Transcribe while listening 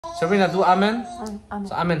Sabrina, do amen. Amen.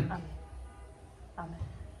 So, amen. Amen.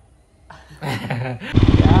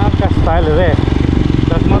 क्या का style है रे,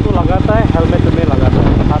 चश्मा तो लगाता है, हेलमेट तो नहीं लगाता है,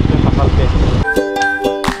 हाथ में पकड़ के।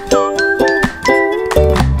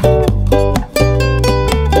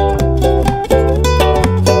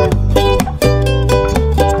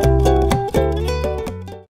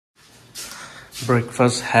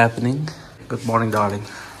 Breakfast happening. Good morning, darling.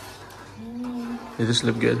 Did you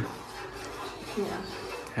sleep good?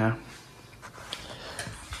 Yeah.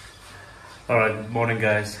 All right. Good morning,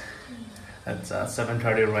 guys. It's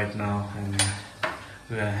 7:30 right now, and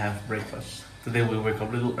we're gonna have breakfast. Today we wake up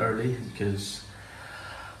a little early because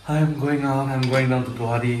I'm going out. I'm going down to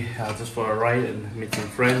Guwahati just for a ride and meet some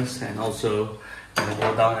friends, and also gonna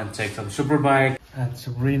go down and take some super bike. And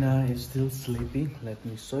Sabrina is still sleeping. Let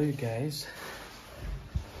me show you guys.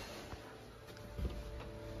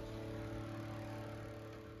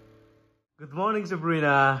 Good morning,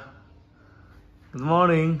 Sabrina. Good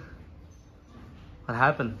morning. What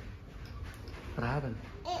happened? What happened?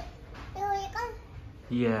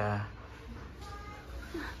 Yeah.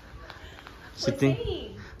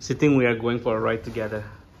 Sitting, we are going for a ride together.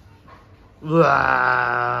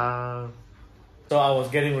 Wow. So I was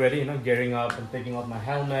getting ready, gearing up and taking off my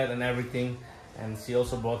helmet and everything. And she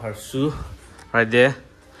also bought her shoe right there.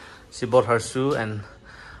 She bought her shoe and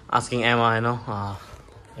asking Emma,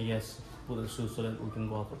 I guess, put a shoe so that we can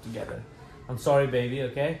go out together. I'm sorry, baby,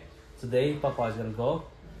 okay? Today, Papa is gonna go.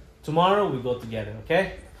 Tomorrow, we go together,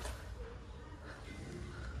 okay?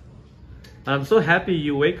 I'm so happy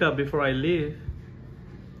you wake up before I leave.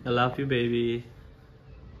 I love you, baby.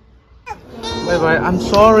 Bye-bye. I'm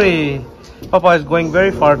sorry. Papa is going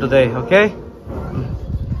very far today, okay?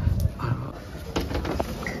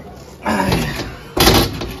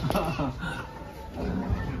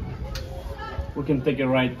 We can take a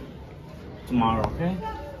ride tomorrow, okay?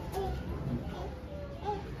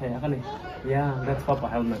 Hey, Akali. Yeah, that's Papa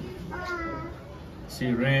helmet.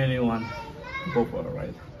 She really wants to go for a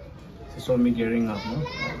ride. She saw me gearing up, no?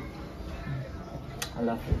 I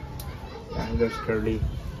love you. Yeah, there's Curly.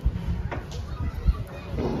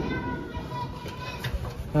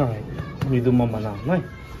 Alright, we do Mama now, no?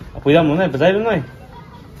 Apuya mo na, pasay mo.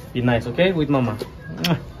 Be nice, okay? With Mama.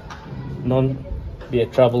 Don't be a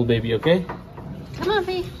trouble baby, okay? Come on,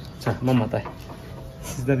 babe. Mama tayo.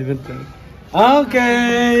 She's not even trying.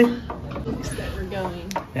 Okay. Looks that we're going.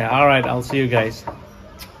 Yeah, alright, I'll see you guys.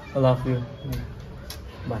 I love you.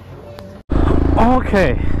 Bye.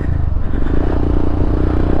 Okay.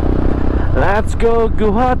 Let's go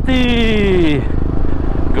Guwahati.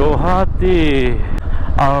 Guwahati.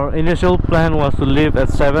 Our initial plan was to leave at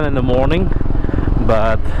 7 in the morning,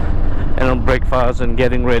 but breakfast and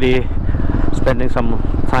getting ready, spending some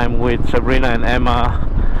time with Sabrina and Emma,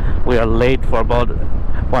 we are late for about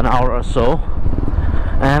 1 hour or so.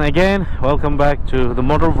 And again, welcome back to the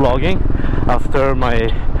motor vlogging after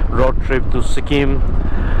my road trip to Sikkim.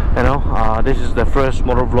 This is the first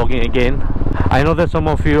motor vlogging again. I know that some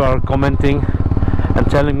of you are commenting and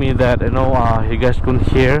telling me that you guys couldn't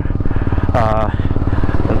hear,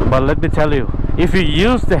 but let me tell you, if you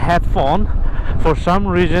use the headphone, for some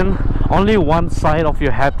reason only one side of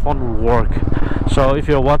your headphone will work. So if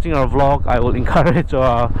you're watching our vlog, I will encourage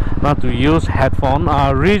not to use headphone.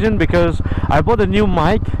 Reason because I bought a new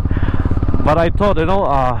mic, but I thought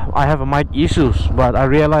I have a mic issues, but I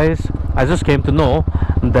realized, I just came to know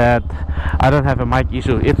that I don't have a mic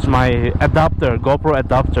issue. It's my adapter, GoPro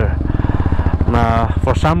adapter.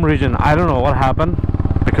 For some reason, I don't know what happened,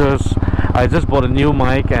 because I just bought a new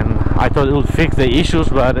mic and I thought it would fix the issues,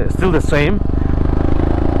 but it's still the same.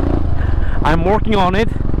 I'm working on it.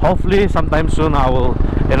 Hopefully sometime soon I will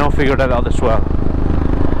figure that out as well.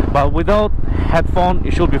 But without headphone, you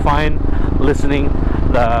should be fine listening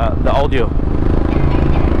the audio.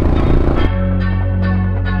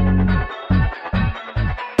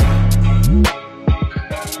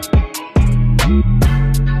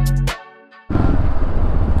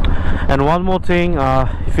 And one more thing,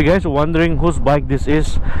 if you guys are wondering whose bike this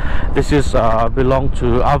is belong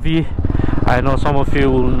to Avi. I know some of you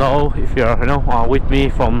will know if you're with me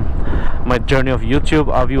from my journey of YouTube.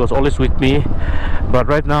 Avi was always with me, but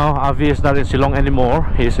right now Avi is not in Shillong anymore.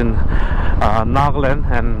 He's in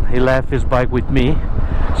Nagaland, and he left his bike with me,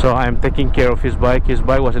 so I'm taking care of his bike. His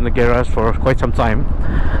bike was in the garage for quite some time,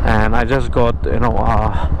 and I just got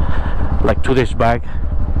like 2 days back,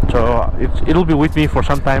 so it'll be with me for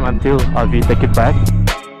some time until Avi take it back.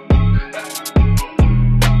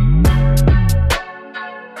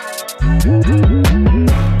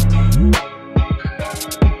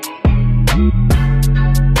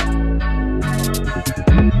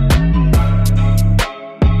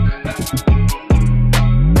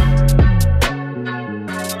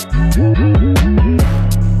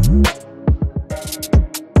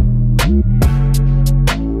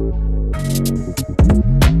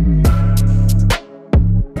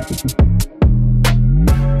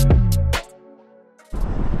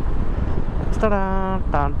 Ta-da,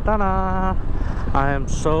 ta-da. I am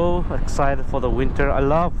so excited for the winter. I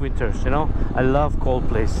love winters, you know. I love cold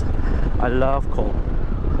place. I love cold.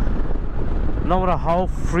 No matter how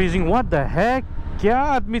freezing. What the heck? क्या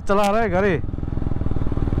आदमी चला रहा है गाड़ी?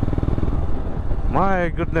 My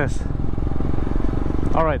goodness.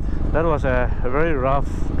 Alright, that was a very rough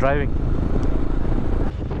driving.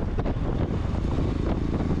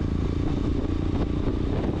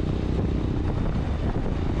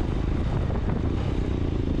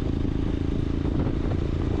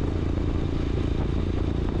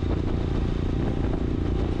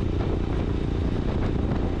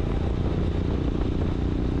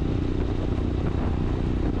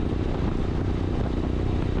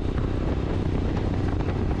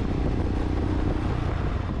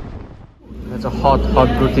 It's a hot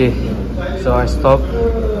roti. So I stopped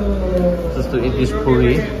just to eat this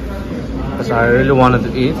puri because I really wanted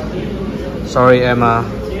to eat. Sorry, Emma.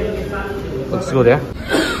 Looks good, yeah?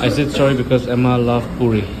 I said sorry because Emma loves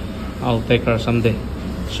puri. I'll take her someday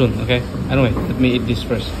soon, okay? Anyway, let me eat this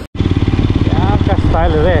first. क्या का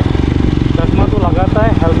style है? चश्मा तो लगाता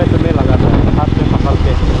है, helmet नहीं लगाता है, हाथ में पकड़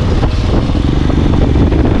के.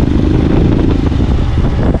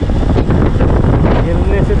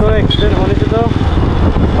 गिरने से तो एक्सीडेंट होने से तो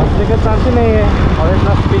बचने का चांस ही नहीं है और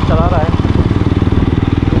इतना स्पीड चला रहा है.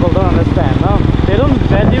 People don't understand, no? They don't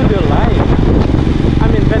value their life. I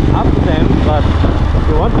mean, that's up to them, but if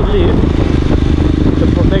you want to live, the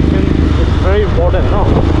protection is very important, no?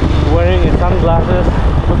 Wearing sunglasses,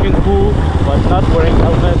 looking cool, but not wearing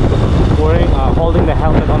helmet, holding the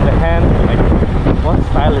helmet on the hand. Like, what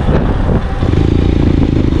style is that?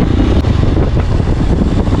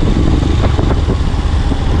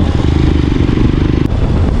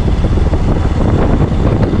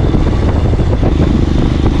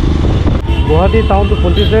 Guwahati town to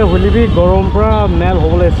Punti se huli bhi gorom pra mel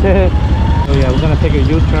hole se. So yeah, we're gonna take a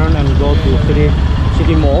U-turn and go to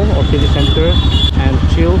city mall or city center and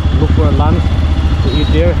chill, look for a lunch to eat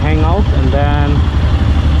there, hang out, and then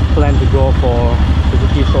plan to go for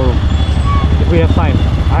Suzuki showroom if we have time.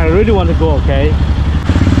 I really want to go, okay?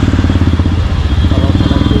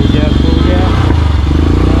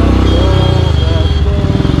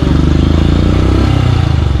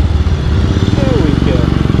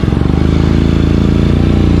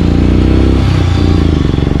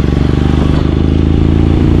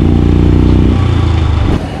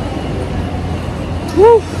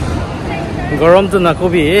 Garam to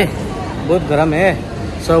Nakobi, बहुत garam hai.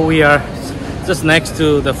 So we are just next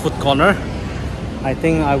to the food corner. I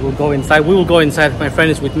think I will go inside. We will go inside. My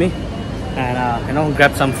friend is with me, and you know,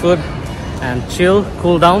 grab some food and chill,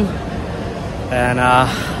 cool down, and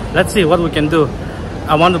let's see what we can do.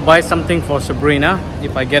 I want to buy something for Sabrina.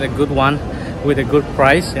 If I get a good one with a good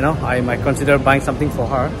price, you know, I might consider buying something for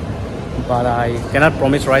her, but I cannot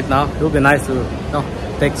promise right now. It would be nice to, you know,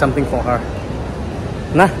 take something for her.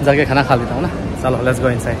 Na, जाके खाना खा लेता हूँ ना. चलो, let's go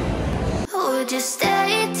inside. Would you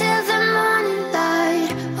stay till the morning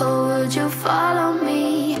light, or would you follow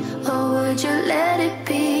me, or would you let it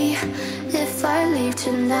be? If I leave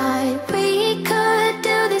tonight, we could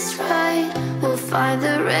do this right. We'll find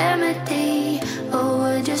the remedy. Or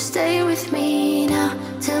would you stay with me now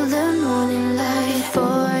till the morning light?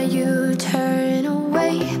 Before you turn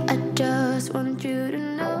away, I just want you to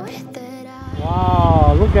know that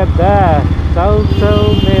Wow, look at that. Chal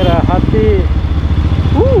chal mera hati.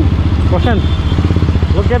 Woo! Question.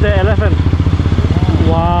 Look at the elephant.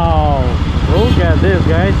 Wow. Look at this,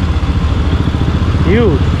 guys.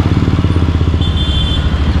 Huge.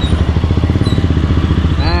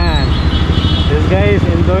 Man, this guy is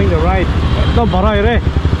enjoying the ride. So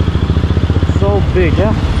so big,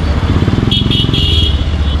 yeah?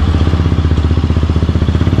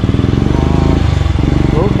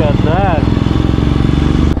 Wow. Look at that.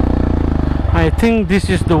 I think this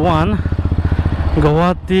is the one.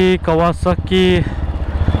 Guwahati Kawasaki.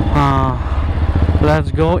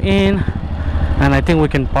 Let's go in, and I think we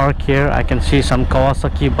can park here. I can see some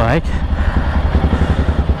Kawasaki bike.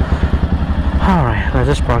 Alright, let's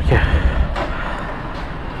just park here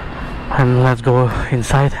and let's go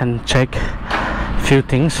inside and check a few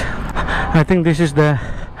things. I think this is the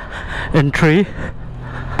entry,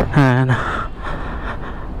 and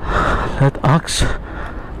that ox,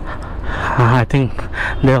 I think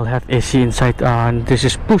they'll have AC inside, and this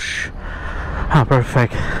is push.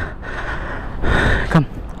 Perfect. Come.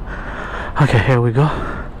 Okay, here we go.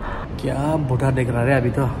 Kya budha dekh raha hai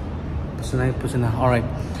abhi to. Pusna hi pusna. Alright.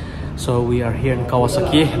 So we are here in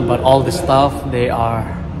Kawasaki, but all the staff, they are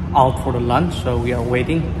out for the lunch, so we are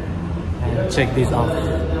waiting. And check this out.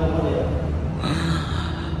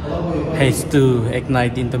 Haze to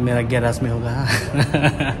ignite into मेरा garage में होगा.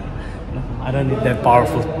 I don't need that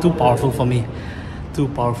powerful. Too powerful for me. Too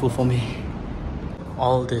powerful for me.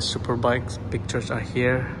 All the superbikes pictures are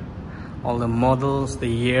here. All the models, the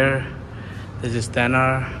year. This is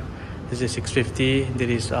 10R. This is 650.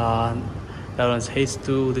 This is that one's Haze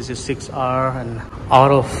 2. This is 6R. And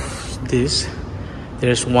out of this,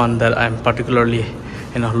 there's one that I'm particularly,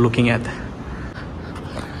 looking at.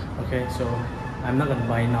 Okay, so I'm not gonna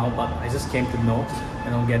buy now, but I just came to know,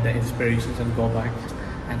 get the inspirations and go back,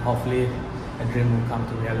 and hopefully a dream will come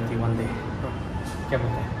to reality one day.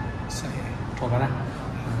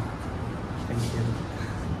 Thank you.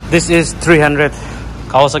 This is 300,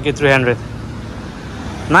 Kawasaki 300.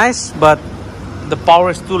 Nice, but the power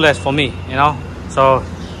is too less for me, So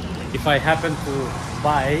if I happen to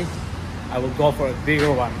buy, I will go for a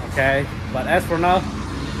bigger one, okay? But as for now,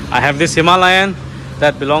 I have this Himalayan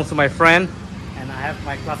that belongs to my friend, and I have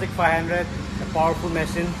my classic 500, a powerful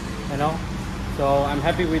machine, So I'm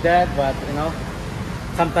happy with that, but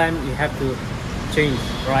sometimes you have to change,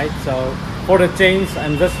 right? So for the change,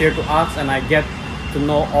 I'm just here to ask, and I get to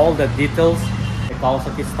know all the details. The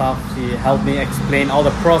Kawasaki staff, she helped me explain all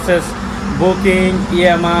the process, booking,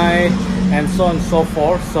 EMI, and so on and so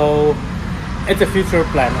forth. So it's a future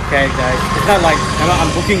plan, okay guys? It's not like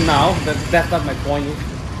I'm booking now. That's not my point.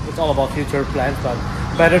 It's all about future plans, but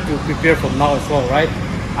better to prepare from now as well, right?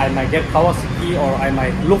 I might get Kawasaki, or I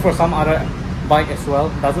might look for some other bike as well.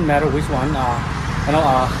 Doesn't matter which one.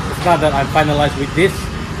 It's not that I'm finalized with this.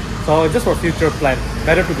 So just for future plan,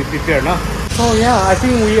 better to be prepared, no? So yeah, I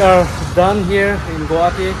think we are done here in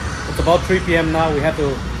Guwahati. It's about 3 p.m. now. We have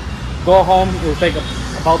to go home. It will take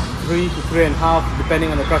about 3 to 3.5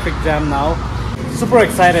 depending on the traffic jam now. Super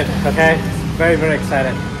excited, okay? Very, very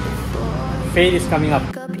excited. Fate is coming up.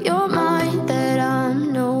 Your mind that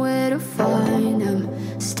I'm nowhere to find. I'm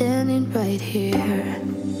standing right here.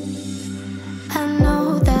 I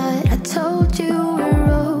know that I told you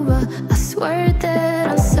we're over. I swear that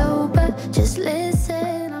I'm sober. Just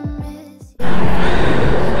listen, I miss you.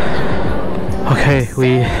 Okay,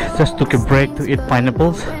 we just took a break to eat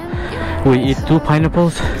pineapples. We eat 2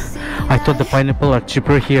 pineapples. I thought the pineapple are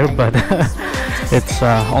cheaper here, but it's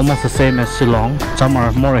almost the same as Shillong. Some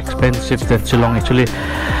are more expensive than Shillong, actually.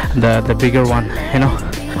 The bigger one,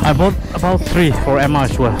 I bought about 3 for Emma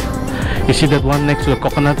as well. You see that one next to the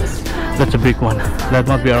coconut? That's a big one. That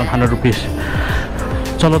must be around 100 rupees.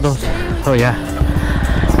 Solo those. So yeah,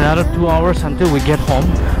 another 2 hours until we get home.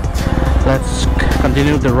 Let's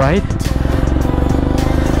continue the ride.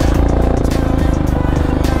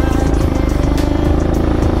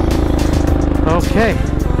 Okay,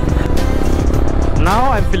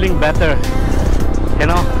 now I'm feeling better.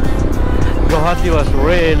 Guwahati was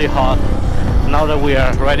really hot. Now that we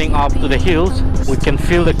are riding up to the hills, we can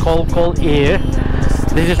feel the cold air.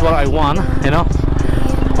 This is what I want, now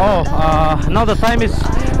the time is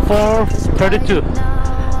 4:32.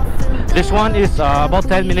 This one is about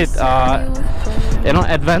 10 minutes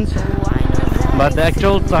advance, but the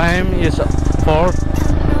actual time is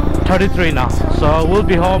 4:33 now. So we'll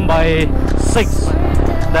be home by 6.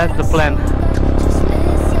 That's the plan.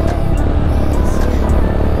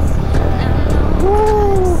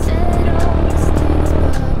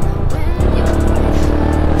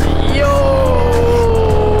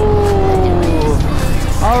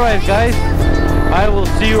 Alright guys, I will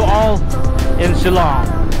see you all in Shillong.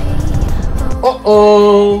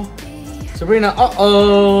 Sabrina,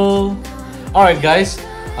 Alright guys,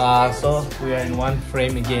 so we are in one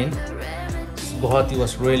frame again. Guwahati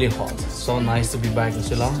was really hot. So nice to be back in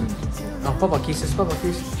Shillong. Oh, Papa kisses, Papa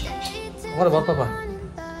kiss. What about Papa?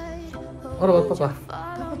 What about Papa?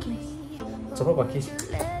 Papa kiss. So Papa kiss.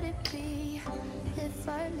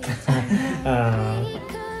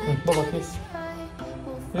 Papa kiss.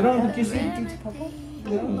 You don't want to kiss me?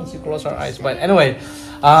 She closed her eyes. But anyway,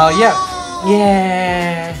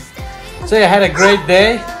 yeah. So I had a great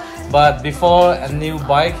day, but before a new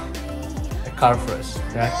bike, a car first.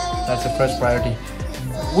 Okay, that's the first priority.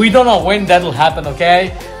 We don't know when that will happen,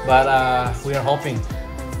 okay? But we are hoping,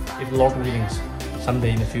 if Lord willing,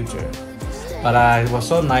 someday in the future. But it was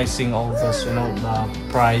so nice seeing all those, the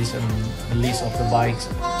price and the list of the bikes.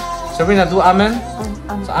 Sabrina, do amen?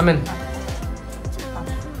 So, amen.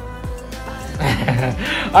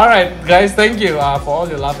 Alright guys, thank you for all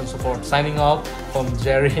your love and support. Signing off from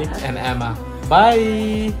Jerry and Emma.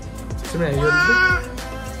 Bye. Sabrina, you